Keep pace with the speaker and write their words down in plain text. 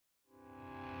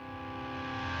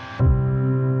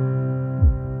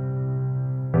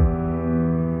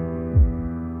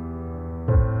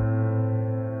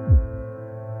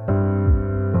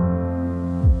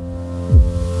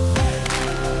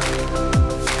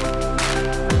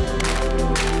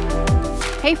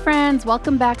Hey friends,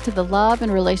 welcome back to the Love and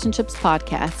Relationships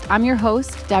Podcast. I'm your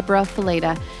host, Deborah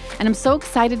Fileta, and I'm so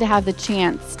excited to have the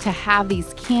chance to have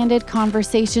these candid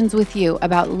conversations with you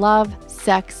about love,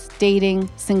 sex, dating,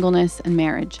 singleness, and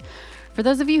marriage. For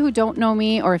those of you who don't know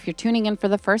me, or if you're tuning in for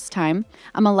the first time,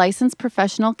 I'm a licensed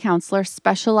professional counselor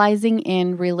specializing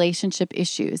in relationship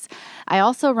issues. I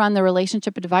also run the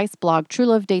relationship advice blog,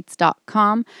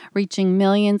 TrueLoveDates.com, reaching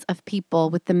millions of people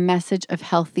with the message of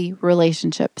healthy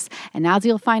relationships. And as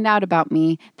you'll find out about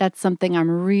me, that's something I'm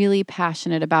really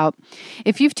passionate about.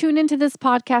 If you've tuned into this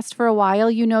podcast for a while,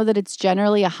 you know that it's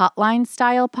generally a hotline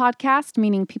style podcast,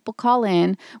 meaning people call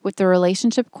in with their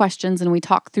relationship questions and we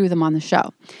talk through them on the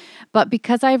show. But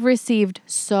because I've received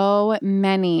so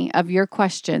many of your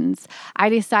questions, I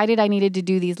decided I needed to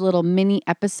do these little mini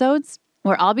episodes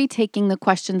where I'll be taking the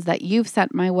questions that you've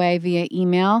sent my way via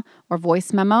email or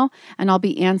voice memo, and I'll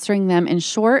be answering them in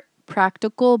short,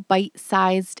 practical,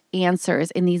 bite-sized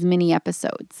answers in these mini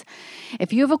episodes.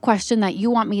 If you have a question that you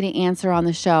want me to answer on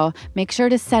the show, make sure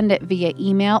to send it via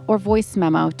email or voice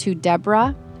memo to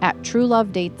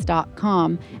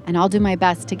Deborah@TrueLoveDates.com, and I'll do my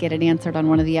best to get it answered on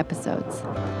one of the episodes.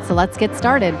 So let's get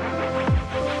started.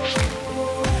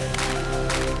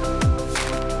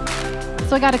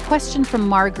 So I got a question from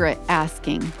Margaret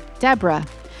asking, Deborah,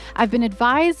 I've been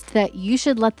advised that you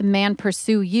should let the man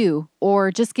pursue you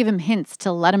or just give him hints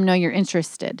to let him know you're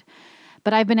interested.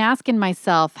 But I've been asking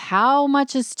myself, how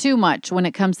much is too much when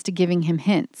it comes to giving him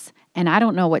hints? And I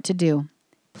don't know what to do.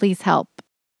 Please help.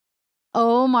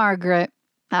 Oh, Margaret,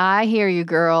 I hear you,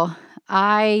 girl.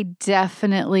 I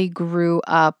definitely grew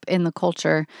up in the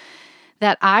culture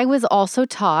that I was also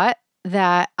taught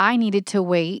that I needed to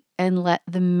wait and let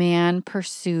the man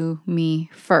pursue me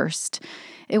first.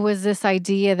 It was this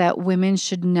idea that women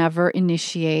should never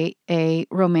initiate a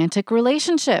romantic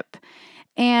relationship.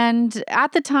 And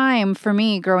at the time, for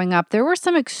me growing up, there were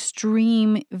some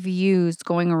extreme views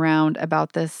going around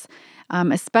about this,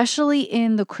 especially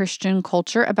in the Christian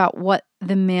culture, about what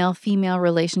the male-female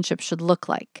relationship should look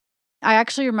like. I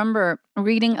actually remember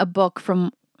reading a book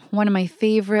from one of my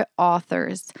favorite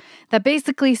authors that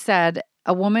basically said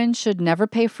a woman should never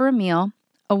pay for a meal.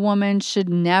 A woman should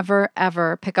never,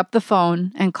 ever pick up the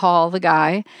phone and call the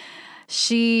guy.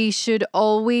 She should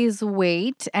always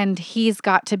wait, and he's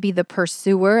got to be the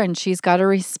pursuer, and she's got to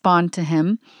respond to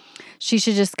him. She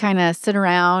should just kind of sit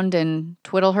around and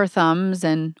twiddle her thumbs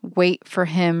and wait for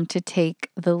him to take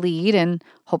the lead and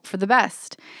hope for the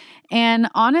best. And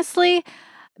honestly,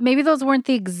 maybe those weren't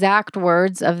the exact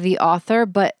words of the author,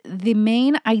 but the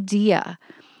main idea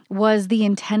was the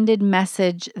intended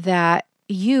message that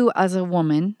you as a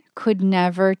woman could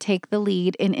never take the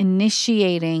lead in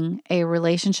initiating a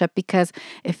relationship, because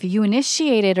if you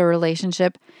initiated a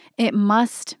relationship, it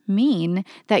must mean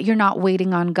that you're not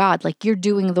waiting on God, like you're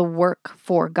doing the work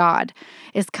for God,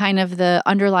 is kind of the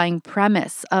underlying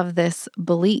premise of this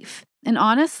belief. And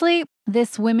honestly,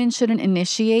 this women shouldn't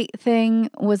initiate thing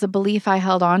was a belief I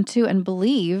held on to and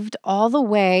believed all the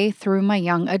way through my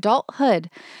young adulthood.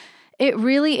 It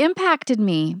really impacted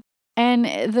me. And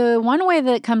the one way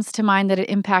that comes to mind that it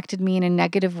impacted me in a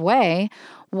negative way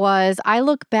was I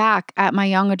look back at my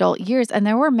young adult years, and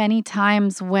there were many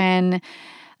times when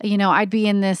I'd be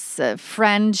in this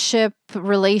friendship,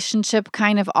 relationship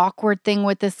kind of awkward thing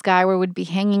with this guy where we'd be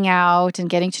hanging out and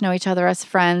getting to know each other as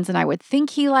friends. And I would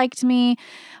think he liked me,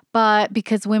 but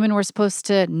because women were supposed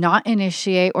to not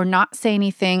initiate or not say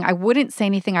anything, I wouldn't say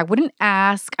anything. I wouldn't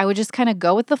ask. I would just kind of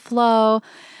go with the flow.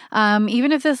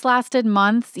 Even if this lasted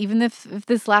months, even if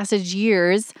this lasted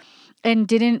years, and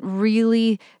didn't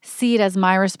really see it as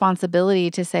my responsibility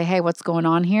to say, hey, what's going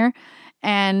on here?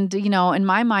 And, in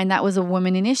my mind, that was a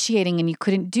woman initiating, and you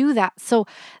couldn't do that. So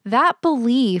that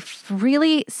belief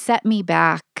really set me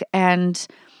back. And,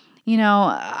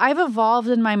 I've evolved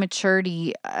in my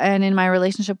maturity and in my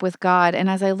relationship with God. And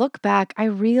as I look back, I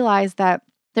realized that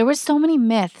there were so many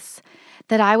myths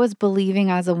that I was believing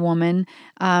as a woman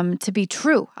to be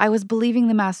true. I was believing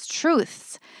them as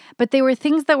truths, but they were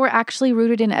things that were actually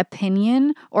rooted in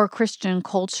opinion or Christian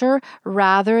culture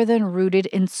rather than rooted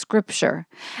in scripture.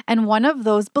 And one of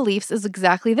those beliefs is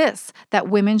exactly this, that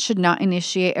women should not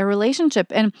initiate a relationship.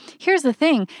 And here's the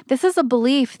thing, this is a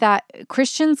belief that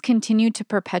Christians continue to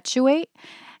perpetuate.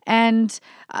 And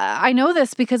I know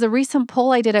this because a recent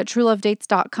poll I did at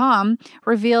TrueLoveDates.com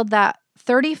revealed that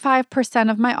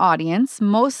 35% of my audience,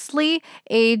 mostly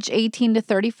age 18 to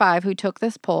 35 who took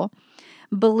this poll,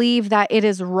 believe that it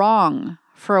is wrong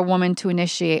for a woman to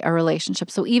initiate a relationship.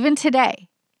 So even today,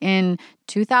 in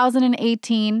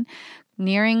 2018,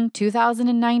 nearing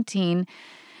 2019,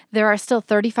 there are still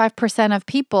 35% of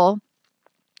people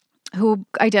who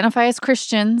identify as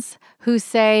Christians who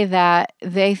say that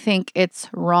they think it's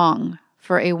wrong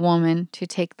for a woman to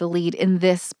take the lead in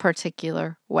this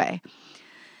particular way.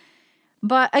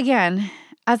 But again,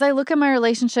 as I look at my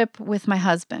relationship with my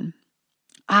husband,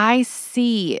 I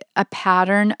see a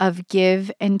pattern of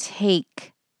give and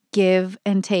take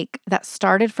that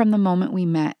started from the moment we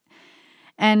met.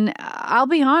 And I'll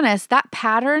be honest, that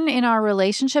pattern in our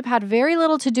relationship had very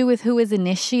little to do with who is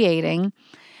initiating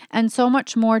and so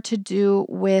much more to do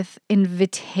with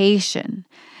invitation.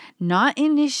 Not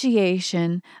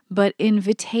initiation, but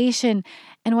invitation.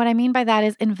 And what I mean by that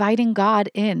is inviting God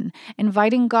in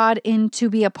to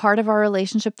be a part of our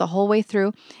relationship the whole way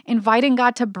through, inviting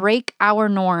God to break our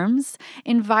norms,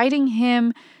 inviting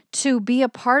Him to be a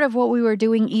part of what we were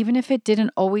doing, even if it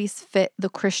didn't always fit the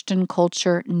Christian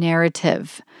culture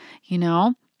narrative,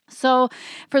 So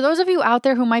for those of you out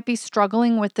there who might be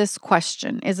struggling with this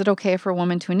question, is it okay for a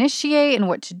woman to initiate and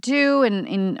what to do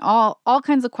and all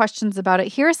kinds of questions about it,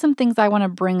 here are some things I want to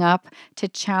bring up to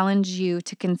challenge you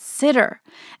to consider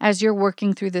as you're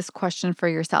working through this question for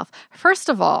yourself. First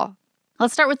of all,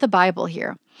 let's start with the Bible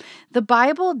here. The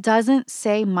Bible doesn't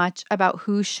say much about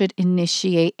who should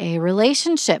initiate a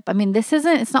relationship. I mean,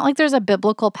 it's not like there's a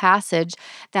biblical passage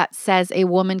that says a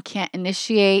woman can't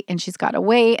initiate and she's got to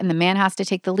wait and the man has to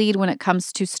take the lead when it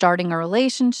comes to starting a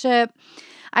relationship.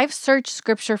 I've searched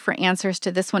scripture for answers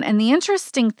to this one. And the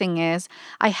interesting thing is,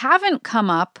 I haven't come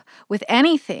up with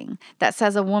anything that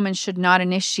says a woman should not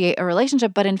initiate a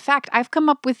relationship. But in fact, I've come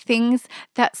up with things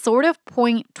that sort of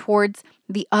point towards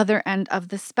the other end of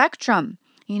the spectrum.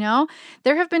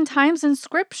 There have been times in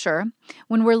scripture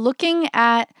when we're looking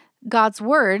at God's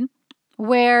word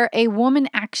where a woman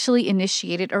actually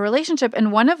initiated a relationship.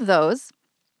 And one of those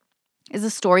is the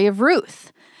story of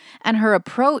Ruth and her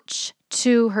approach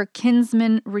to her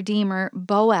kinsman redeemer,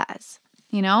 Boaz.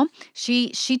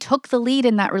 She took the lead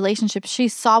in that relationship. She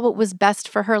saw what was best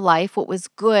for her life, what was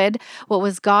good, what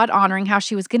was God honoring, how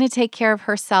she was going to take care of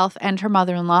herself and her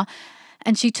mother-in-law.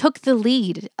 And she took the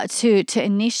lead to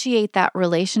initiate that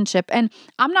relationship. And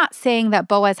I'm not saying that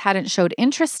Boaz hadn't showed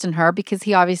interest in her, because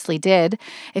he obviously did,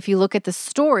 if you look at the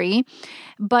story.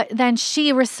 But then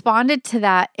she responded to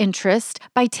that interest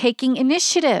by taking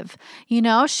initiative.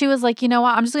 She was like, you know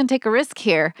what, I'm just going to take a risk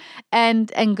here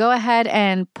and go ahead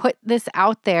and put this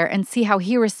out there and see how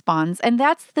he responds. And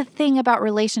that's the thing about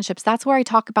relationships. That's where I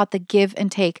talk about the give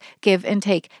and take, give and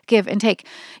take, give and take.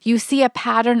 You see a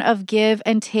pattern of give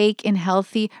and take in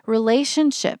healthy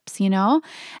relationships,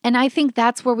 And I think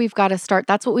that's where we've got to start.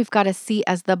 That's what we've got to see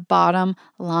as the bottom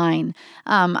line.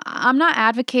 I'm not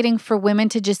advocating for women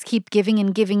to just keep giving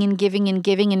and giving and giving and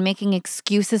giving and making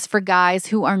excuses for guys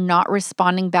who are not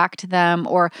responding back to them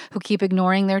or who keep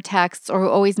ignoring their texts or who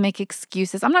always make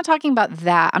excuses. I'm not talking about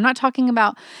that. I'm not talking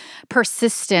about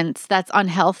persistence that's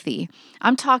unhealthy.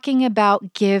 I'm talking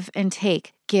about give and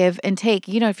take. Give and take.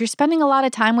 If you're spending a lot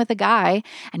of time with a guy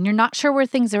and you're not sure where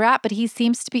things are at, but he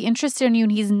seems to be interested in you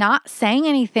and he's not saying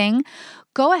anything,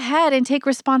 go ahead and take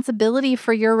responsibility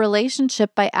for your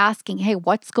relationship by asking, hey,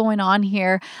 what's going on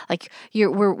here? Like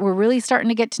we're really starting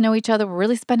to get to know each other. We're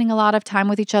really spending a lot of time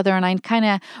with each other. And I kind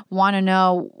of want to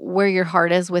know where your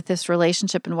heart is with this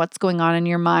relationship and what's going on in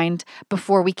your mind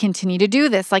before we continue to do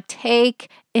this. Like, take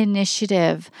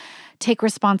initiative. Take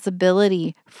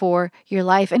responsibility for your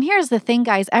life. And here's the thing,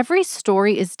 guys, every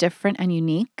story is different and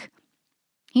unique.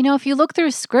 If you look through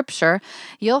scripture,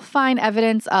 you'll find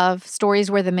evidence of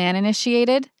stories where the man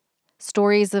initiated,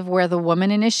 stories of where the woman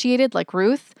initiated, like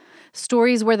Ruth,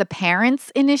 stories where the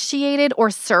parents initiated or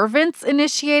servants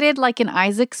initiated, like in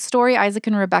Isaac's story, Isaac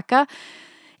and Rebekah.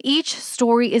 Each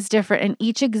story is different, and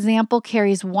each example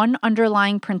carries one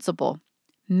underlying principle.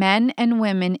 Men and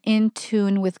women in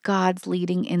tune with God's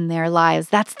leading in their lives.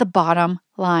 That's the bottom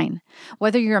line.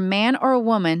 Whether you're a man or a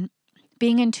woman,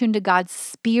 being in tune to God's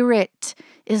Spirit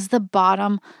is the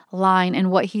bottom line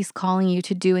and what He's calling you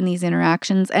to do in these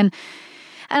interactions and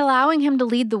allowing Him to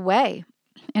lead the way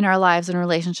in our lives and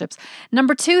relationships.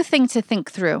 Number 2 thing to think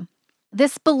through.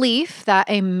 This belief that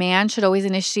a man should always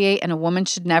initiate and a woman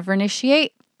should never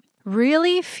initiate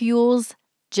really fuels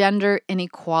gender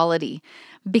inequality,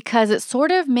 because it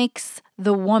sort of makes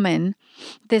the woman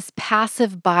this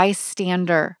passive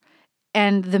bystander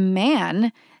and the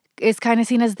man is kind of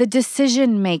seen as the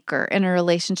decision maker in a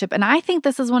relationship. And I think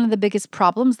this is one of the biggest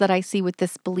problems that I see with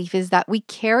this belief is that we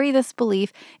carry this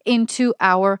belief into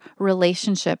our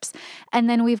relationships. And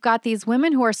then we've got these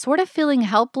women who are sort of feeling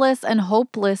helpless and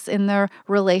hopeless in their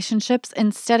relationships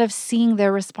instead of seeing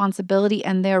their responsibility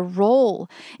and their role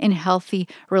in healthy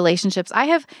relationships. I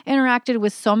have interacted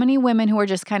with so many women who are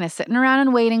just kind of sitting around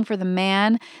and waiting for the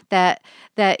man that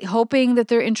hoping that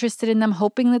they're interested in them,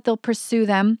 hoping that they'll pursue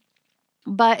them.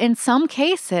 But in some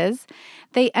cases,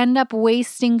 they end up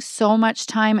wasting so much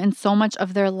time and so much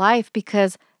of their life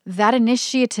because that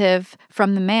initiative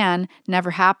from the man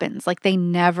never happens. Like they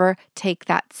never take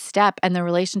that step and the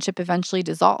relationship eventually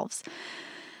dissolves.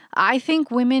 I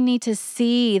think women need to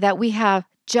see that we have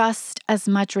just as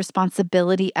much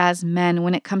responsibility as men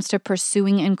when it comes to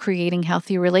pursuing and creating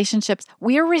healthy relationships.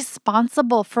 We are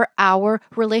responsible for our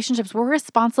relationships. We're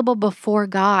responsible before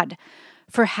God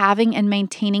for having and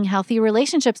maintaining healthy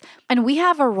relationships. And we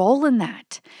have a role in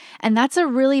that. And that's a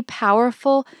really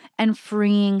powerful and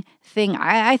freeing thing.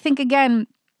 I think, again,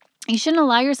 you shouldn't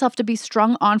allow yourself to be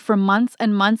strung on for months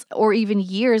and months or even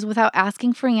years without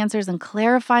asking for answers and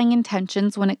clarifying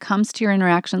intentions when it comes to your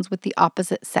interactions with the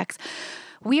opposite sex.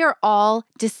 We are all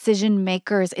decision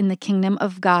makers in the kingdom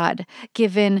of God,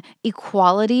 given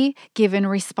equality, given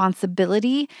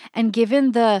responsibility, and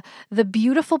given the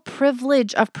beautiful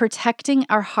privilege of protecting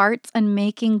our hearts and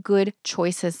making good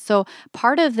choices. So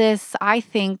part of this, I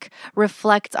think,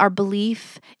 reflects our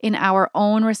belief in our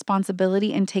own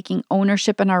responsibility and taking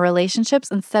ownership in our relationships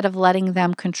instead of letting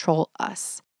them control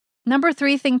us. Number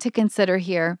 3 thing to consider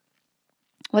here,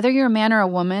 whether you're a man or a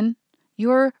woman,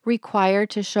 you're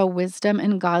required to show wisdom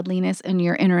and godliness in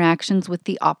your interactions with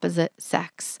the opposite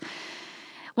sex.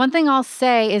 One thing I'll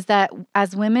say is that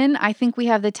as women, I think we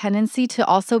have the tendency to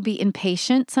also be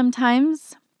impatient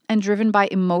sometimes and driven by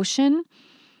emotion.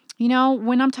 You know,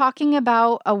 when I'm talking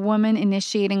about a woman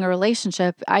initiating a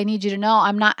relationship, I need you to know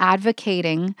I'm not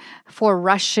advocating for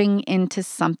rushing into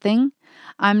something.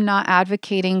 I'm not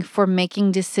advocating for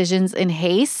making decisions in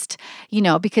haste,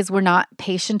 because we're not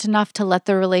patient enough to let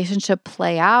the relationship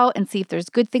play out and see if there's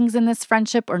good things in this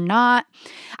friendship or not.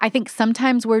 I think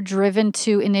sometimes we're driven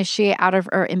to initiate out of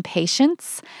our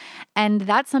impatience. And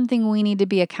that's something we need to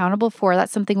be accountable for.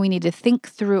 That's something we need to think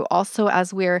through also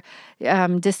as we're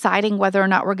deciding whether or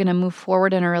not we're going to move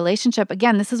forward in a relationship.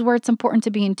 Again, this is where it's important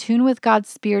to be in tune with God's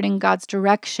Spirit and God's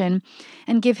direction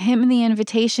and give Him the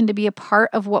invitation to be a part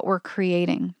of what we're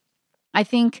creating. I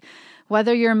think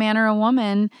whether you're a man or a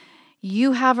woman,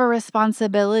 you have a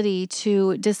responsibility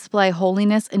to display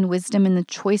holiness and wisdom in the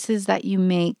choices that you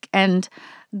make. And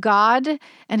God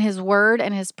and His word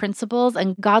and His principles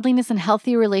and godliness and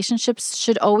healthy relationships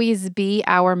should always be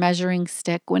our measuring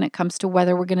stick when it comes to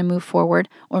whether we're going to move forward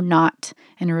or not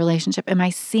in a relationship. Am I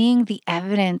seeing the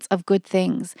evidence of good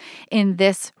things in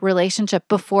this relationship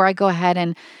before I go ahead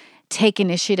and take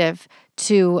initiative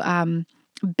to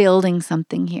building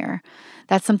something here?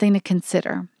 That's something to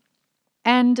consider.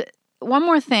 And one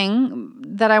more thing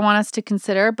that I want us to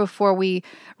consider before we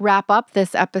wrap up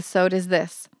this episode is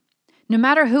this. No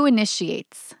matter who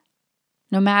initiates,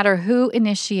 the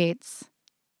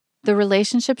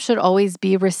relationship should always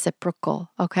be reciprocal,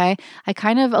 okay? I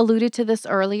kind of alluded to this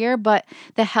earlier, but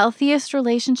the healthiest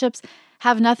relationships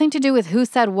have nothing to do with who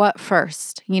said what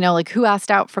first, like who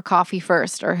asked out for coffee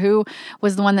first or who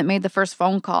was the one that made the first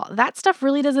phone call. That stuff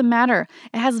really doesn't matter.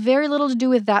 It has very little to do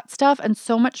with that stuff and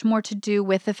so much more to do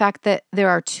with the fact that there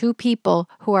are two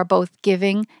people who are both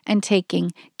giving and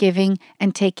taking.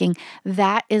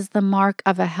 That is the mark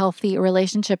of a healthy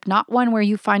relationship, not one where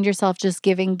you find yourself just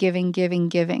giving.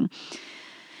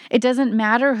 It doesn't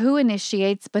matter who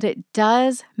initiates, but it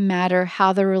does matter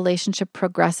how the relationship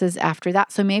progresses after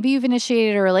that. So maybe you've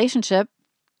initiated a relationship,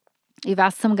 you've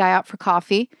asked some guy out for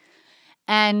coffee,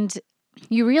 and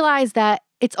you realize that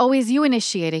it's always you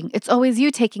initiating. It's always you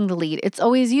taking the lead. It's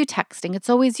always you texting. It's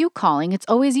always you calling. It's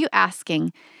always you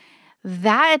asking.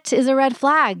 That is a red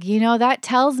flag. That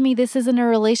tells me this isn't a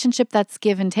relationship that's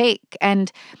give and take.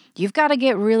 And you've got to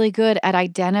get really good at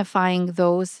identifying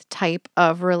those type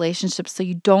of relationships so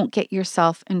you don't get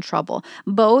yourself in trouble.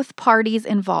 Both parties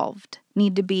involved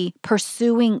need to be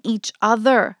pursuing each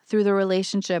other through the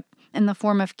relationship in the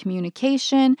form of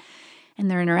communication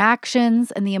and their interactions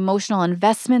and the emotional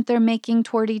investment they're making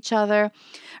toward each other.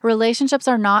 Relationships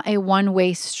are not a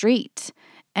one-way street.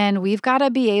 And we've got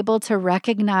to be able to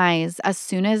recognize as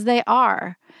soon as they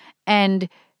are and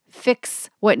fix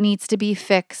what needs to be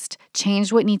fixed,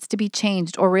 change what needs to be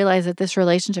changed, or realize that this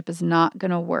relationship is not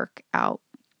going to work out.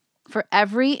 For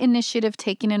every initiative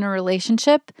taken in a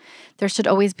relationship, there should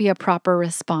always be a proper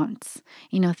response.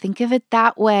 Think of it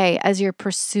that way as you're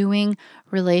pursuing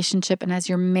relationship and as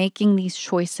you're making these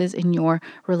choices in your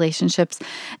relationships.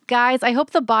 Guys, I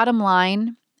hope the bottom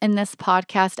line in this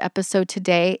podcast episode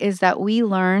today is that we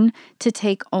learn to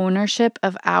take ownership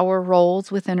of our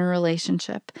roles within a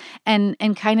relationship and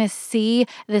kind of see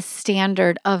the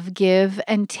standard of give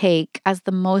and take as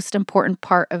the most important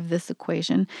part of this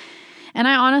equation. And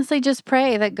I honestly just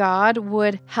pray that God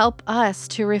would help us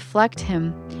to reflect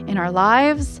Him in our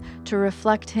lives, to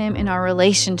reflect Him in our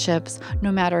relationships, no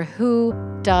matter who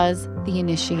does the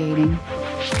initiating.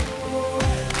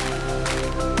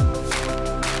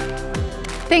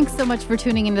 Thanks so much for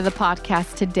tuning into the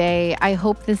podcast today. I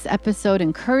hope this episode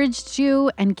encouraged you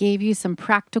and gave you some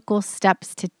practical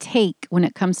steps to take when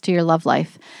it comes to your love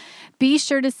life. Be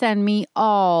sure to send me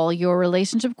all your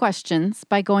relationship questions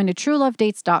by going to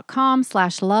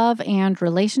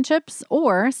truelovedates.com/love-and-relationships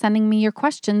or sending me your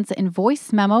questions in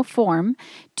voice memo form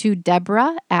to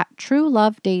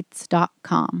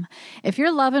Deborah@truelovedates.com. If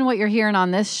you're loving what you're hearing on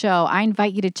this show, I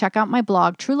invite you to check out my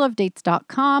blog,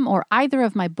 truelovedates.com, or either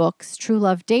of my books, True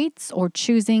Love Dates or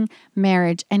Choosing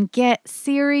Marriage, and get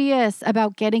serious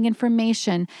about getting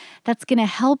information that's going to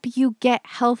help you get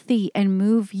healthy and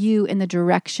move you in the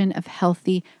direction of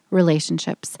healthy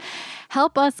relationships.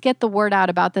 Help us get the word out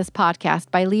about this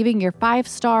podcast by leaving your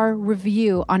 5-star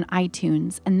review on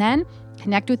iTunes, and then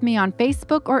connect with me on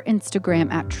Facebook or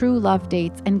Instagram at True Love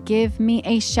Dates and give me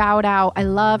a shout out. I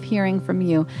love hearing from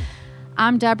you.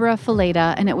 I'm Deborah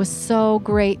Fileta, and it was so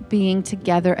great being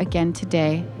together again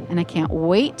today, and I can't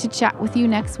wait to chat with you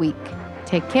next week.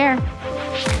 Take care.